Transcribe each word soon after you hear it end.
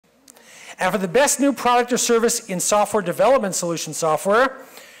And for the best new product or service in software development solution software,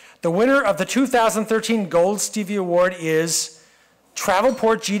 the winner of the 2013 Gold Stevie Award is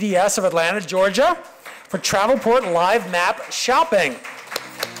Travelport GDS of Atlanta, Georgia, for Travelport Live Map Shopping.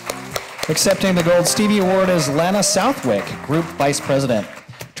 Accepting the Gold Stevie Award is Lana Southwick, Group Vice President.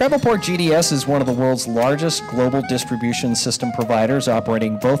 Travelport GDS is one of the world's largest global distribution system providers,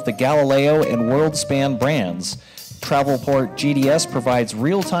 operating both the Galileo and WorldSpan brands. Travelport GDS provides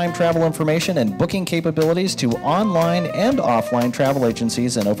real-time travel information and booking capabilities to online and offline travel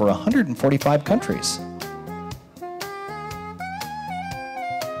agencies in over 145 countries.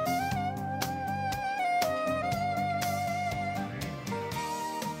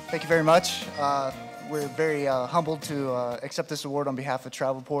 Thank you very much. We're very humbled to accept this award on behalf of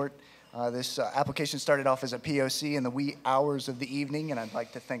Travelport. This application started off as a POC in the wee hours of the evening, and I'd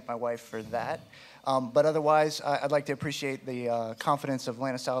like to thank my wife for that. But otherwise, I'd like to appreciate the confidence of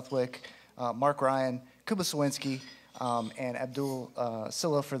Lana Southwick, Mark Ryan, Kuba Sawinski, and Abdul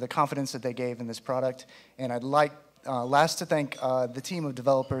Silla for the confidence that they gave in this product. And I'd like last to thank the team of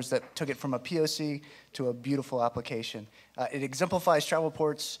developers that took it from a POC to a beautiful application. It exemplifies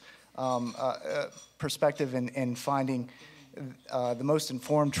Travelport's perspective in finding the most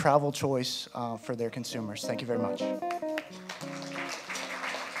informed travel choice for their consumers. Thank you very much.